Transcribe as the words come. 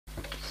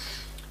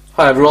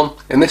Hi everyone,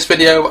 in this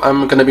video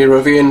I'm going to be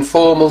reviewing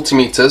 4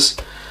 multimeters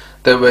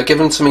that were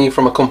given to me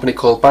from a company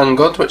called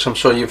Banggood, which I'm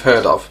sure you've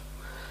heard of.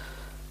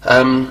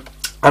 I'm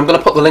going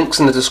to put the links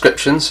in the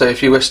description, so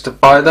if you wish to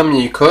buy them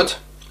you could.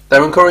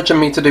 They're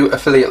encouraging me to do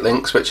affiliate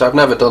links, which I've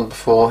never done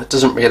before. It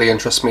doesn't really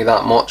interest me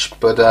that much,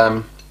 but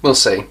we'll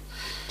see.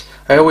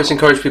 I always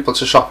encourage people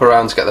to shop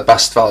around to get the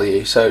best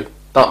value, so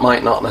that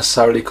might not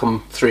necessarily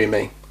come through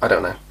me, I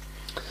don't know.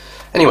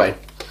 Anyway,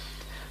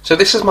 so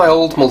this is my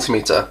old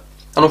multimeter.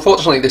 And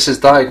unfortunately this has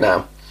died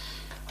now.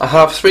 I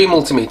have 3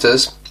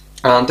 multimeters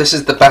and this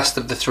is the best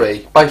of the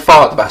 3, by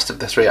far the best of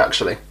the 3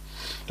 actually.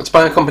 It's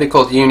by a company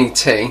called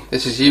Uni-T.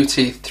 This is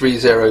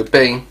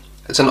UT30B.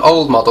 It's an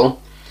old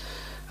model,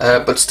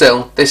 but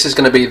still this is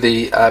going to be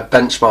the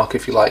benchmark,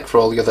 if you like, for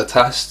all the other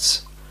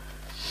tests.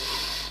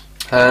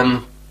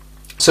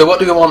 So what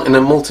do we want in a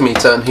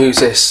multimeter, and who's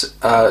this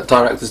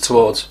directed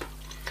towards?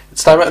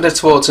 It's directed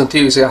towards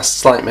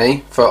enthusiasts like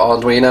me for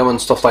Arduino and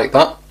stuff like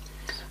that.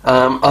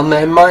 And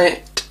there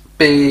might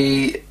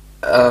be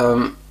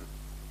some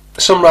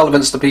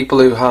relevance to people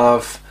who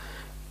have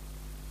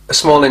a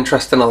small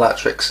interest in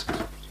electrics.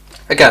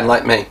 Again,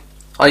 like me,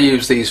 I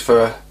use these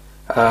for,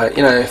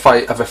 you know, if I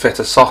ever fit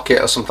a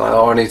socket or something,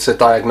 or I need to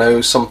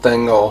diagnose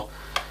something, or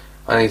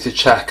I need to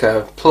check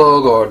a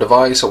plug or a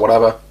device or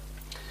whatever.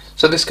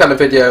 So this kind of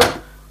video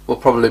will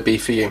probably be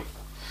for you.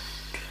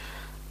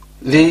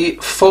 The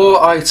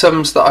 4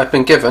 items that I've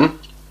been given,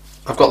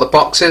 I've got the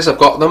boxes, I've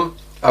got them.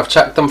 I've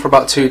checked them for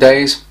about 2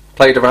 days,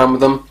 played around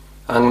with them,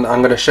 and I'm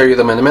going to show you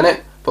them in a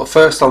minute. But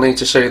first I'll need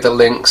to show you the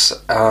links,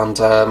 and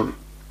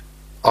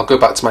I'll go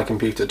back to my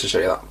computer to show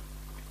you that.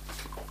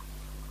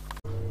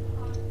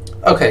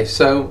 Okay,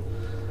 so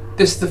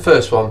this is the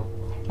first one.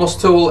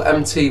 Mustool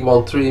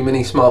MT13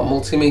 Mini Smart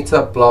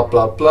Multimeter, blah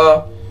blah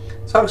blah.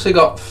 It's actually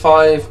got a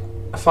 5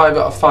 out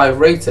of 5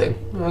 rating.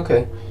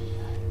 Okay.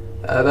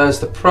 There's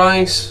the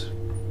price.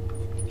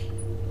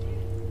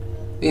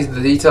 These are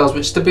the details,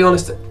 which, to be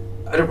honest,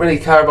 I don't really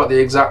care about the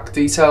exact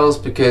details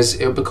because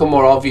it'll become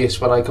more obvious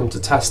when I come to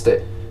test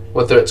it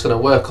whether it's going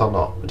to work or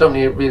not. I don't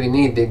really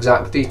need the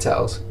exact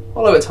details,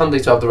 although it's handy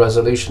to have the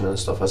resolution and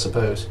stuff, I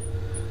suppose.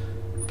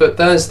 But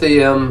there's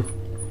the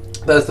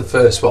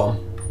first one.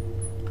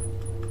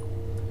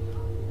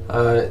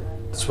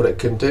 That's what it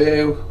can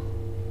do.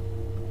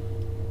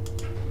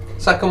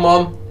 Second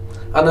one,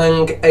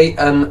 Aneng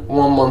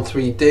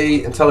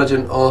Am113d,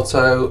 intelligent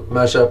auto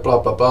measure, blah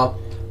blah blah.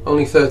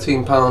 Only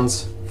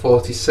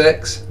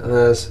 £13.46, and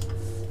there's a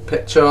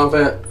picture of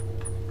it.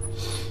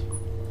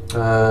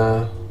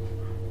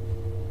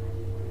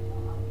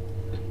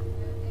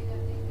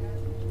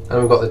 And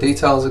we've got the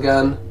details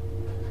again.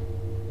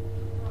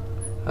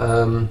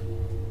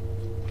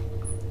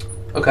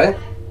 Okay,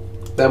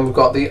 then we've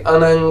got the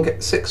Aneng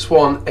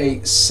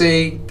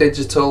 618C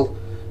digital,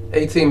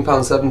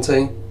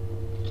 £18.70,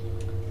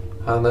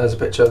 and there's a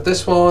picture of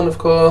this one, of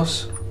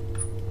course.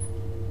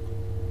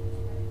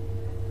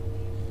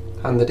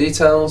 And the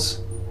details.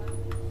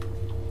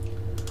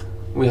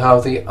 We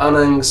have the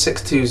Aneng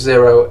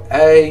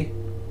 620A,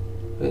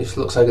 which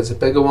looks like it's a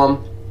bigger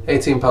one,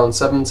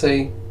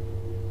 £18.70.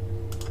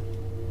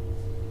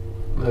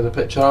 There's a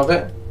picture of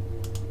it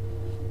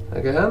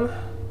again.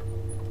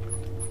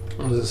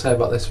 What does it say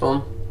about this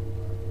one?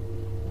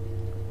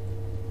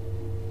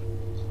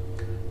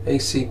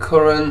 AC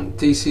current,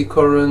 DC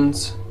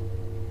current,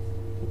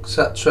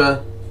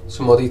 etc.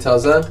 Some more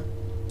details there.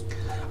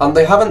 And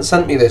they haven't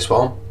sent me this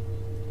one.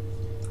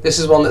 This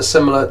is one that's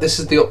similar. This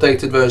is the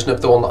updated version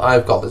of the one that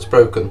I've got that's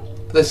broken.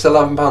 But this is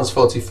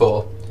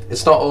 £11.44.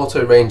 It's not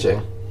auto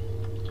ranging,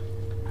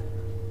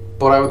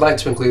 but I would like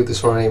to include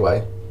this one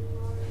anyway.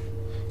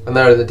 And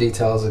there are the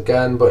details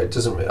again, but it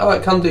doesn't really, oh,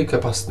 it can do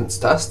capacitance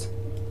test.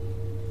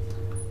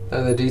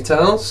 There are the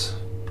details.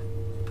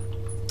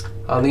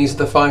 And these are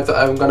the 5 that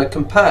I'm going to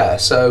compare.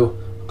 So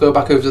go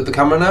back over to the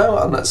camera now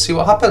and let's see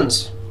what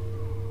happens.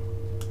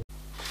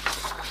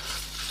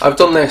 I've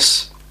done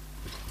this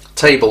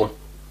table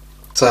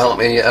to help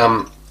me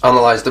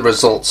analyse the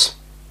results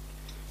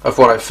of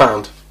what I've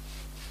found.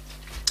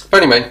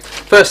 But anyway,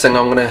 first thing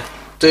I'm going to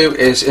do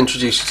is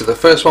introduce you to the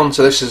first one.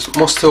 So this is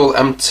Mustool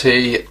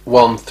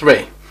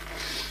MT13,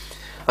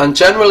 and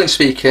generally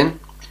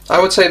speaking I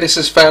would say this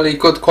is fairly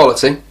good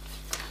quality.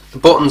 The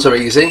buttons are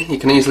easy, you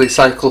can easily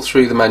cycle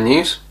through the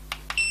menus.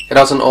 It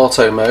has an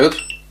auto mode.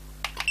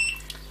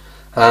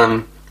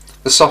 The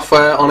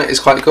software on it is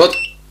quite good.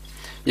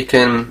 You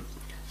can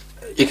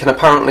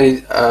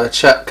apparently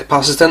check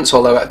capacitance,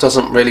 although it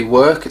doesn't really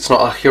work, it's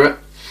not accurate.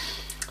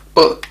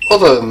 But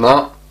other than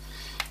that,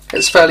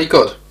 it's fairly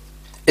good.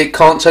 It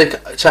can't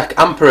check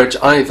amperage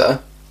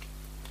either,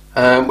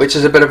 which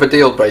is a bit of a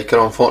deal breaker,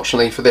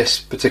 unfortunately, for this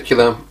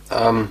particular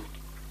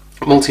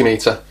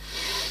multimeter.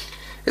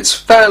 It's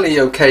fairly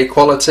okay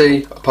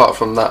quality, apart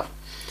from that.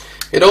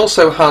 It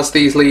also has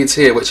these leads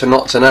here, which are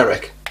not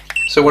generic.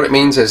 So what it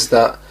means is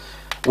that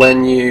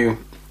when you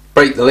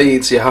break the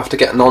leads, you have to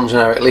get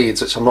non-generic leads,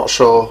 which I'm not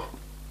sure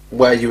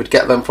where you would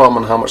get them from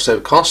and how much they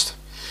would cost.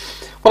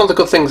 One of the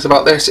good things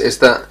about this is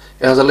that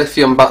it has a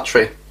lithium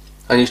battery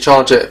and you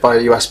charge it via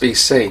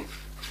USB-C.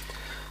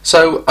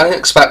 So I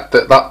expect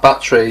that that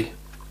battery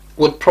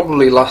would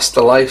probably last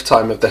the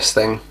lifetime of this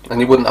thing, and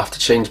you wouldn't have to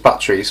change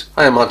batteries,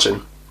 I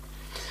imagine.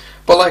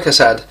 But like I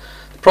said,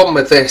 the problem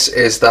with this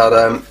is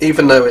that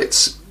even though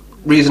it's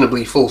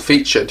reasonably full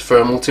featured for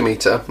a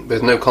multimeter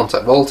with no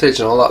contact voltage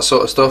and all that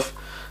sort of stuff,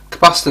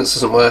 capacitance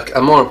doesn't work,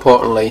 and more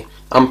importantly,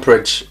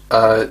 amperage,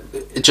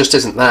 it just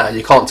isn't there.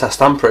 You can't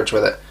test amperage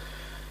with it,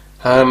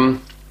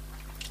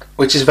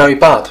 which is very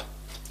bad.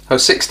 So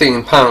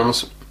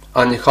 £16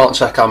 and you can't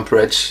check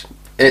amperage,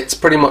 it's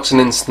pretty much an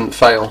instant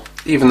fail,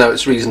 even though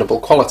it's reasonable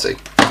quality.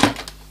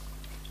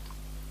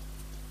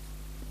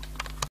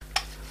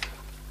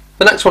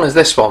 The next one is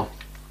this one.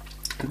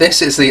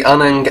 This is the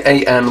Aning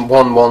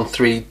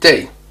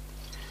Am113d.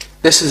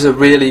 This is a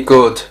really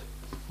good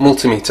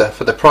multimeter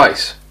for the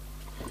price.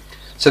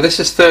 So this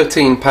is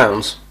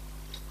 £13,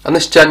 and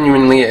this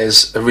genuinely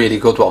is a really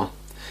good one.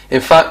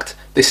 In fact,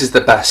 this is the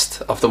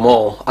best of them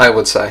all, I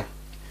would say.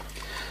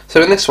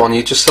 So in this one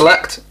you just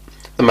select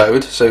the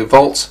mode, so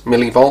volts,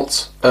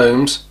 millivolts,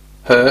 ohms,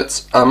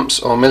 hertz, amps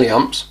or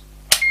milliamps,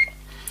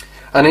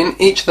 and in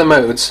each of the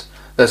modes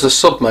there's a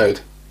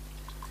sub-mode.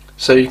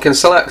 So you can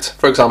select,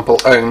 for example,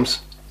 ohms,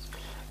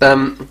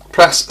 then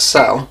press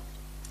cell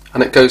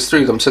and it goes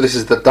through them. So this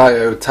is the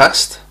diode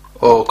test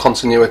or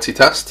continuity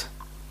test.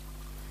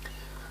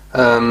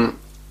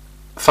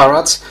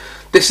 Farads.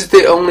 This is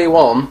the only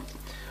one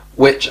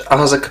which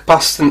has a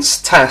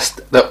capacitance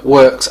test that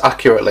works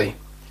accurately.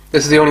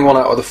 This is the only one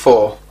out of the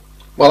 4.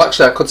 Well,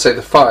 actually I could say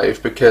the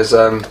 5, because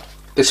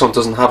this one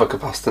doesn't have a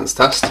capacitance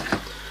test.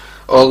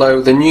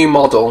 Although the new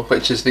model,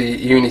 which is the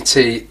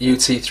Uni-T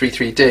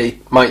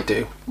UT33D, might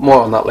do.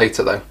 More on that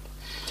later though.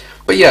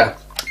 But yeah,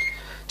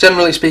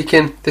 generally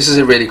speaking, this is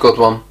a really good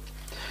one.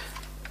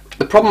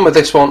 The problem with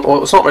this one,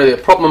 well, it's not really a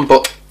problem,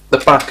 but the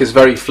back is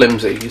very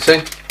flimsy, you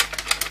see?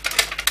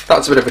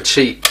 That's a bit of a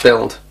cheap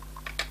build.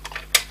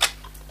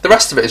 The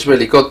rest of it is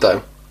really good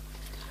though.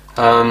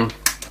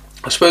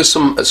 I suppose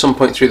at some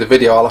point through the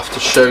video I'll have to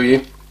show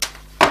you.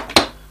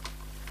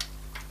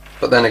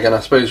 But then again,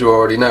 I suppose you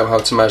already know how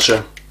to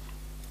measure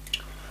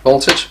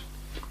voltage.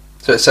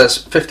 So it says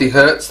 50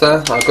 Hertz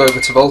there. I'll go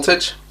over to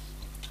voltage.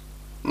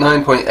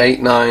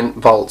 9.89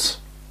 volts.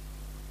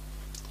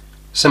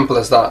 Simple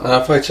as that.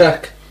 Now if I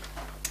check,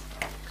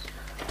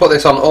 put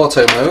this on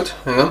auto mode.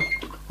 Hang on,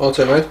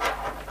 auto mode.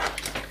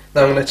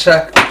 Now I'm going to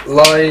check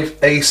live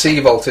AC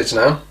voltage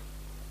now.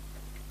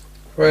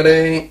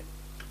 Ready?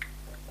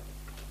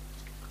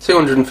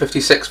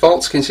 256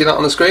 volts. Can you see that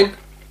on the screen?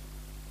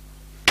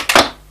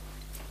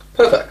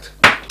 Perfect.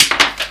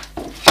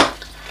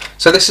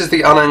 So this is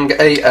the Aneng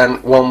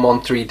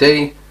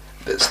Am113d.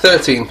 It's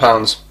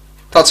 £13.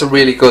 That's a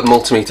really good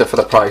multimeter for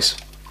the price.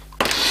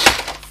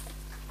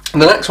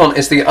 And the next one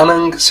is the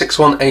Aneng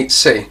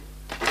 618C,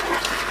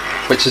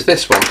 which is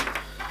this one.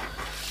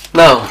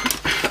 Now,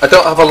 I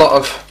don't have a lot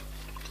of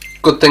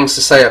good things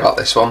to say about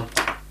this one.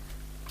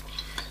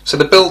 So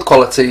the build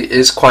quality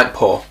is quite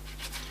poor.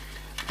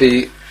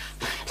 The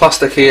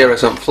plastic here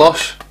isn't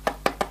flush.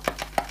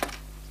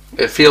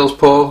 It feels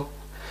poor.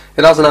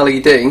 It has an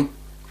LED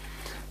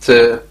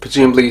to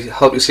presumably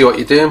help you see what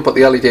you're doing, but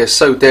the LED is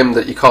so dim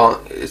that you can't,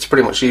 it's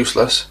pretty much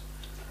useless.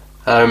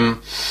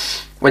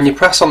 When you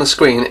press on the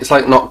screen, it's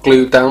like not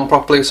glued down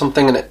properly or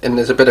something, and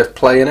there's a bit of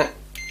play in it.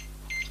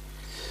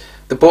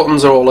 The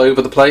buttons are all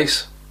over the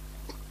place.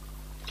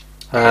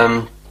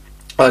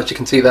 As you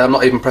can see there, I'm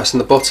not even pressing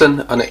the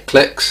button and it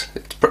clicks.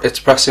 It's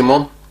pressing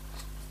one.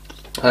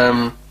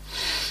 The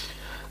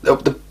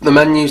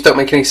menus don't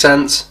make any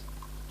sense.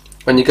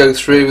 When you go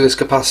through, there's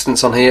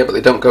capacitance on here, but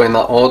they don't go in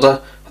that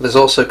order. There's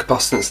also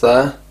capacitance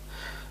there.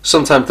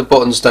 Sometimes the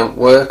buttons don't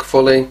work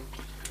fully.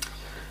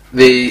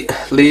 The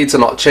leads are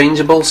not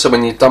changeable, so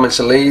when you damage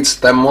the leads,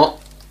 then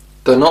what?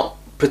 They're not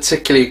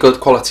particularly good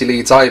quality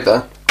leads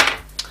either.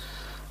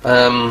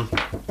 The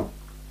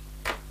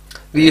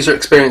user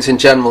experience in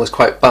general is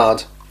quite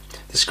bad.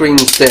 The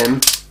screen's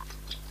dim,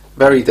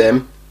 very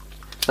dim.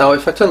 Now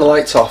if I turn the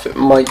lights off it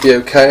might be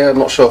okay, I'm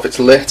not sure if it's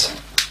lit.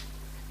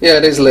 Yeah,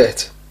 it is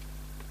lit.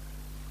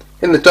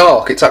 In the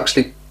dark it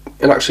actually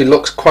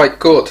looks quite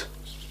good.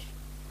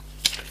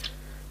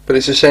 But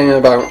it's a shame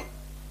about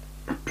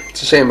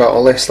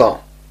all this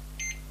lot.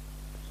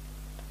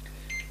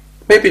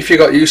 Maybe if you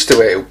got used to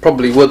it, it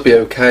probably would be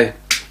okay.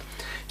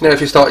 You know,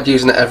 if you started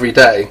using it every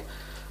day.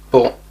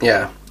 But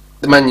yeah,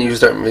 the menus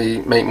don't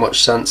really make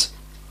much sense.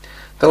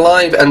 The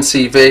live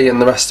NCV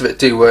and the rest of it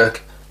do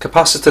work.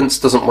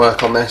 Capacitance doesn't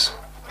work on this.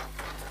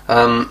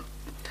 And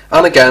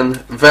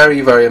again,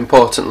 very, very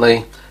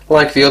importantly,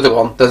 like the other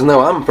one, there's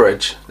no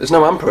amperage. There's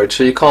no amperage,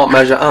 so you can't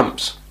measure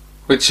amps,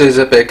 which is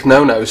a big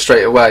no-no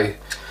straight away.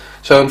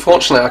 So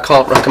unfortunately, I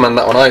can't recommend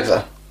that one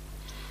either.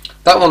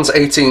 That one's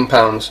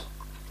 £18,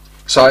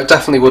 so I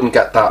definitely wouldn't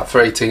get that for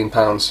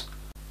 £18.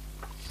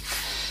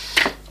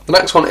 The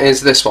next one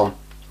is this one.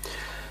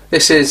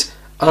 This is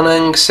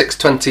Aneng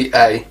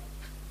 620A.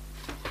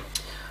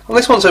 And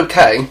this one's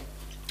okay.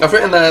 I've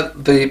written there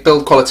the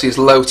build quality is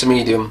low to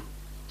medium.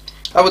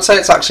 I would say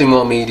it's actually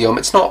more medium.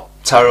 It's not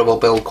terrible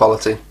build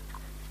quality.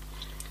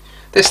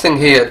 This thing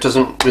here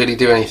doesn't really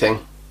do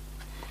anything.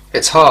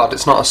 It's hard,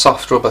 it's not a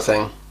soft rubber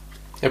thing.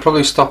 It'll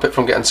probably stop it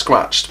from getting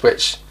scratched,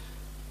 which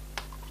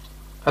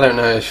I don't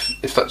know if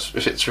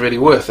it's really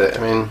worth it.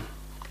 I mean,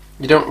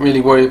 you don't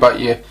really worry about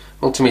your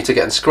multimeter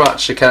getting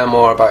scratched, you care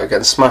more about it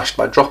getting smashed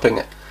by dropping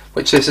it,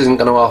 which this isn't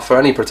going to offer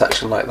any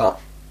protection like that.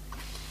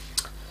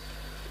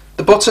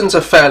 The buttons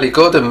are fairly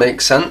good and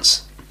make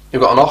sense.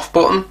 You've got an off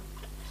button,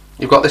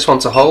 you've got this one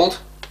to hold,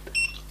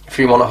 if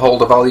you want to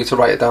hold a value to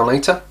write it down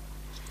later.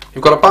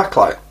 You've got a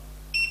backlight.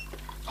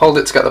 Hold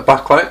it to get the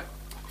backlight.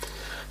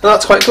 And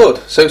that's quite good.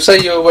 So say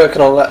you're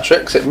working on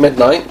electrics at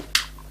midnight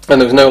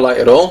and there's no light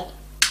at all.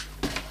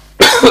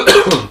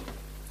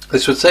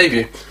 This would save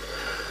you.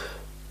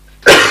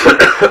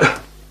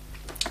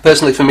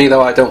 Personally for me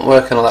though, I don't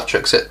work on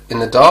electrics in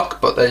the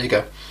dark, but there you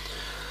go.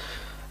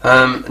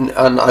 And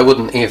I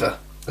wouldn't either,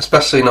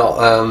 especially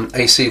not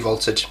AC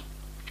voltage.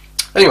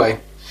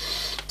 Anyway,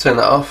 turn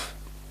that off.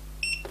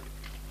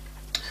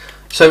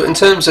 So in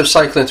terms of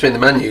cycling through the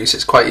menus,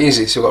 it's quite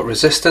easy. So we've got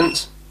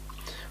resistance,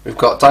 we've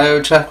got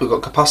diode check, we've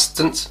got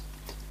capacitance.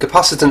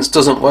 Capacitance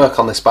doesn't work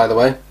on this, by the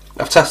way.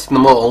 I've tested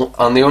them all,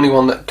 and the only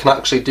one that can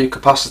actually do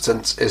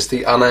capacitance is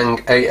the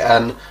Aneng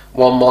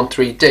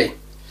Am113d.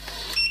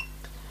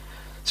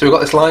 So we've got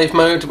this live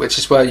mode, which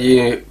is where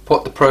you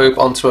put the probe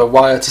onto a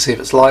wire to see if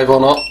it's live or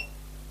not.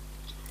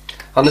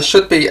 And there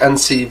should be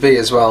NCV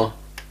as well.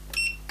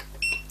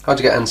 How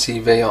do you get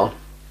NCV on?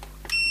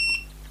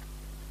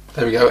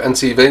 There we go,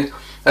 NCV.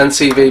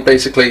 NCV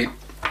basically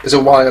is a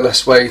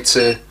wireless way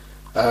to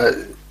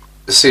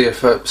see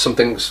if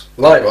something's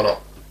live or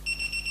not.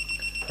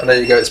 And there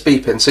you go, it's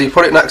beeping. So you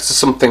put it next to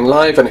something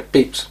live and it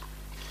beeps.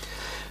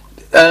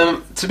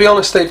 To be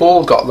honest, they've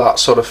all got that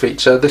sort of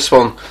feature. This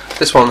one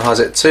has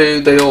it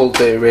too. They all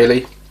do,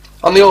 really,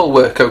 and they all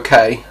work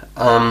okay.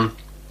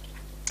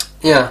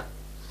 Yeah.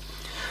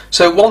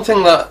 So one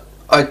thing that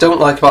I don't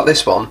like about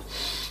this one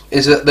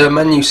is that the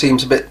menu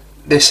seems a bit.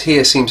 This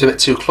here seems a bit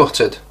too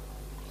cluttered.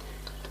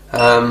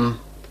 But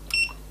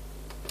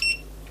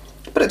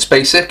it's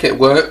basic. It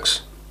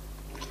works.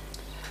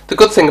 The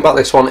good thing about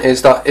this one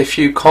is that if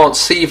you can't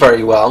see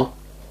very well,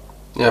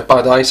 you know,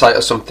 bad eyesight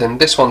or something,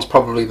 this one's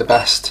probably the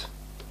best.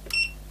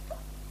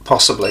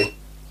 Possibly.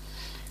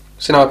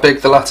 See how big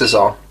the letters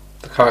are,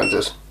 the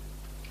characters.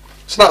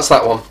 So that's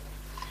that one.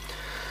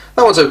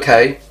 That one's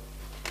okay,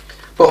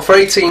 but for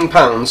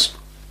 £18,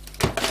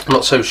 I'm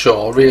not so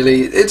sure.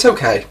 Really, it's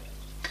okay.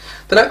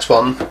 The next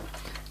one,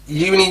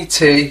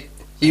 Uni-T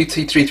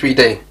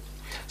UT33D.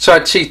 So I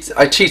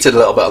cheated a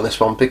little bit on this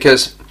one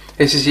because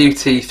this is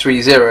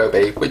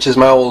UT30B, which is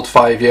my old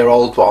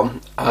 5-year-old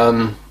one,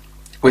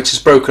 which is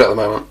broken at the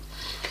moment.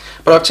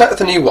 But I've checked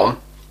the new one,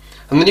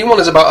 and the new one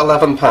is about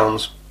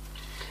 £11.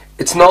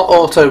 It's not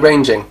auto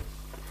ranging.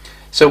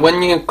 So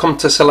when you come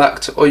to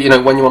select, or you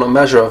know, when you want to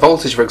measure a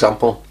voltage, for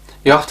example,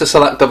 you have to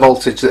select the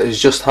voltage that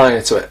is just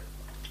higher to it.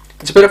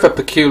 It's a bit of a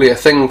peculiar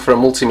thing for a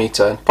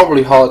multimeter,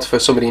 probably hard for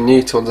somebody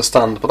new to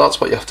understand, but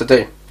that's what you have to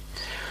do.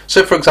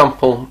 So for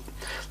example,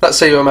 let's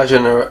say you're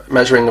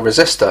measuring a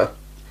resistor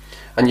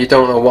and you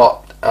don't know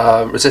what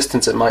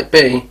resistance it might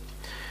be.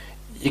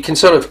 You can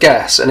sort of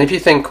guess, and if you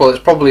think, well, it's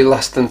probably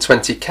less than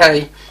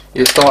 20k,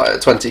 you start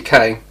at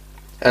 20k,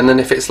 and then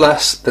if it's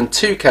less than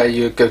 2k,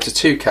 you go to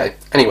 2k.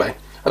 Anyway,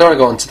 I don't want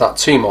to go into that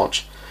too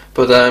much,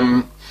 but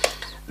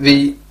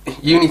the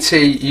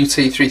Uni-T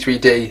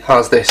UT33D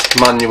has this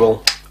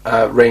manual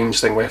range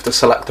thing where you have to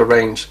select the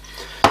range.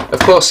 Of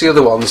course, the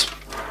other ones,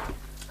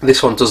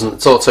 this one doesn't,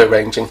 it's auto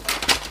ranging,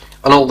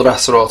 and all the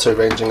rest are auto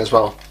ranging as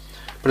well.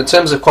 But in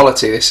terms of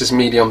quality, this is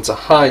medium to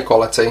high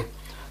quality.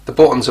 The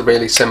buttons are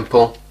really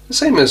simple, the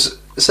same as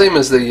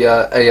the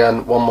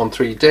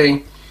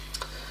Am113d.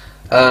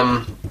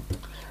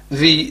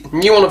 The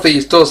new one of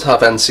these does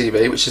have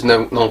NCV, which is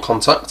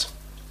non-contact.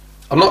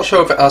 I'm not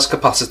sure if it has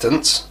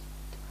capacitance,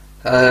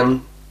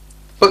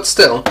 but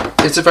still,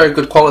 it's a very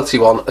good quality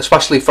one,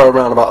 especially for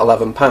around about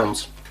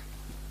 £11.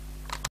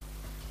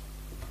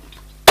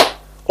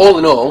 All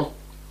in all,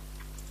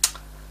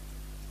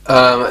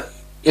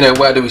 you know,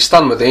 where do we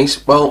stand with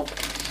these? Well,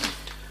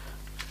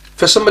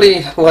 for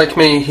somebody like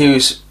me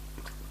who's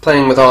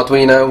playing with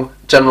Arduino,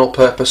 general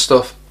purpose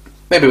stuff,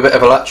 maybe a bit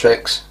of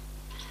electrics,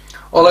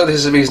 although this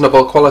is a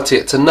reasonable quality,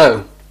 it's a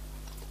no,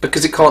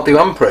 because it can't do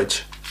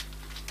amperage.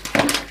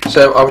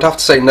 So I would have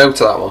to say no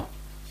to that one.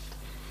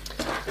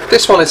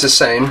 This one is the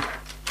same,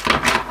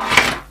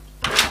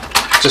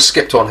 just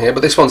skipped one here,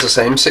 but this one's the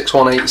same,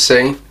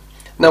 618C,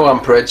 no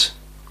amperage,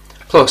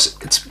 plus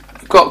it's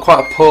got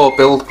quite a poor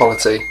build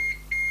quality,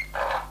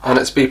 and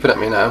it's beeping at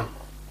me now.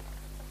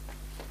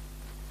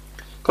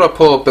 Got a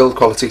poor build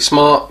quality,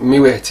 smart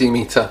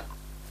Multimeter.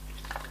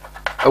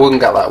 I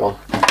wouldn't get that one.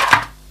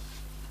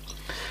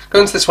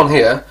 Going to this one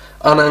here,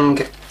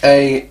 Aneng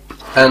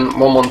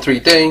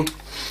Am113d.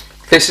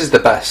 This is the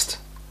best.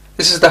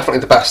 This is definitely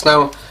the best.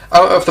 Now,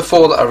 out of the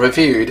four that I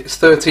reviewed, it's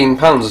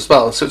 £13 as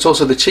well, so it's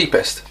also the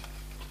cheapest.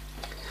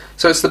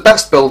 So it's the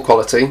best build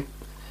quality.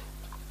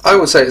 I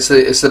would say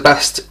it's the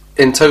best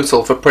in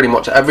total for pretty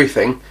much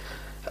everything.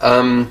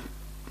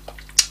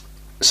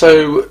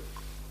 So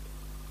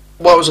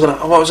what was I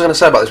going to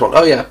say about this one?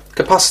 Oh yeah,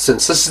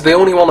 capacitance. This is the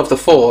only one of the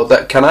four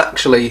that can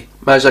actually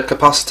measure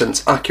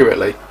capacitance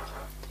accurately.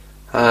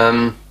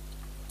 The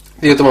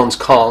other ones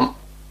can't.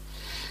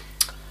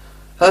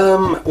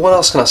 What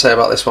else can I say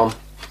about this one?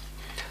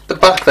 The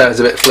back there is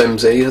a bit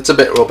flimsy, it's a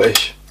bit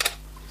rubbish.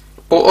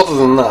 But other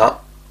than that,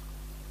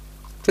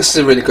 this is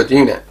a really good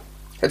unit.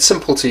 It's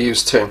simple to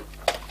use too.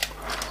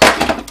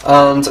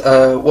 And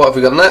what have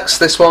we got next?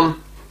 This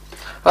one,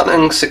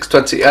 Aneng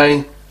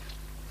Am113d.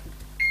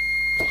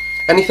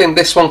 Anything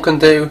this one can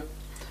do,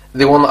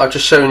 the one that I've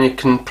just shown you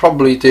can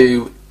probably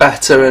do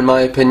better in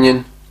my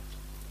opinion.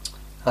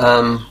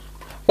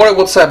 What I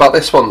would say about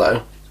this one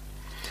though,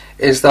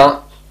 is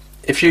that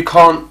if you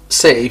can't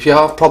see, if you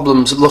have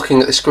problems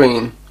looking at the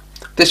screen,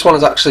 this one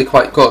is actually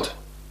quite good.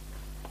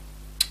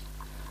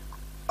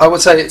 I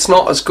would say it's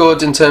not as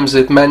good in terms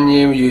of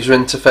menu, user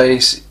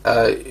interface,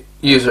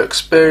 user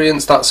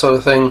experience, that sort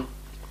of thing.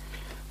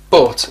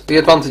 But the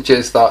advantage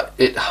is that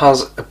it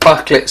has a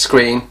backlit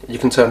screen, you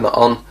can turn that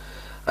on,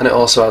 and it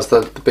also has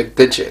the big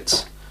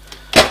digits.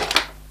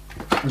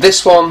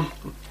 This one,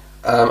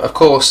 of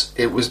course,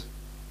 it was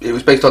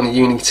based on the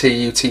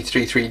Uni-T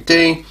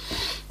UT33D.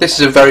 This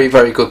is a very,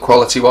 very good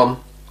quality one,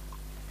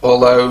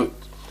 although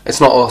it's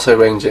not auto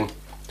ranging,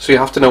 so you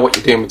have to know what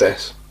you're doing with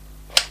this.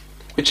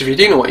 Which, if you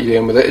do know what you're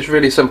doing with it, it's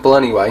really simple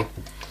anyway,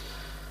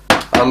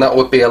 and that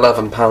would be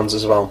 £11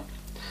 as well.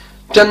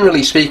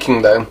 Generally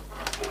speaking though,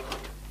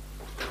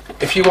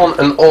 if you want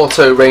an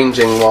auto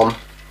ranging one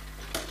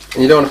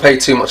and you don't want to pay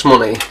too much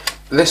money,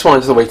 this one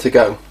is the way to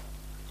go.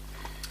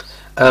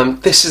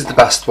 This is the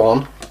best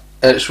one,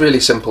 and it's really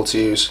simple to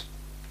use,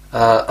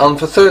 and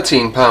for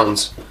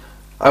 £13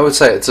 I would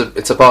say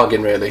it's a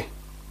bargain really.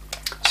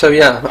 So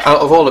yeah,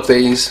 out of all of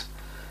these,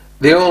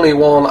 the only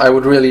one I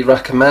would really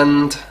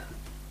recommend,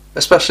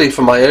 especially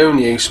for my own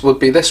use, would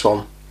be this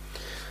one.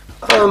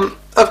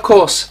 Of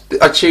course,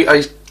 I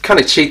kind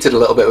of cheated a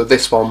little bit with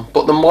this one,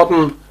 but the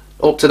modern,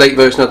 up-to-date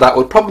version of that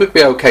would probably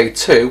be okay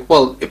too.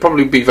 Well, it'd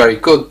probably be very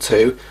good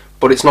too,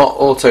 but it's not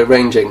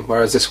auto-ranging,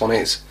 whereas this one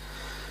is.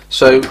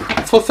 So,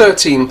 for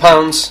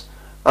 £13,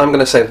 I'm going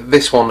to say that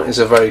this one is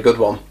a very good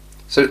one.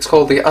 So it's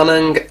called the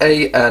Aneng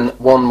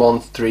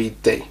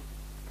Am113d.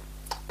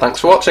 Thanks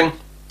for watching.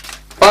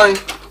 Bye!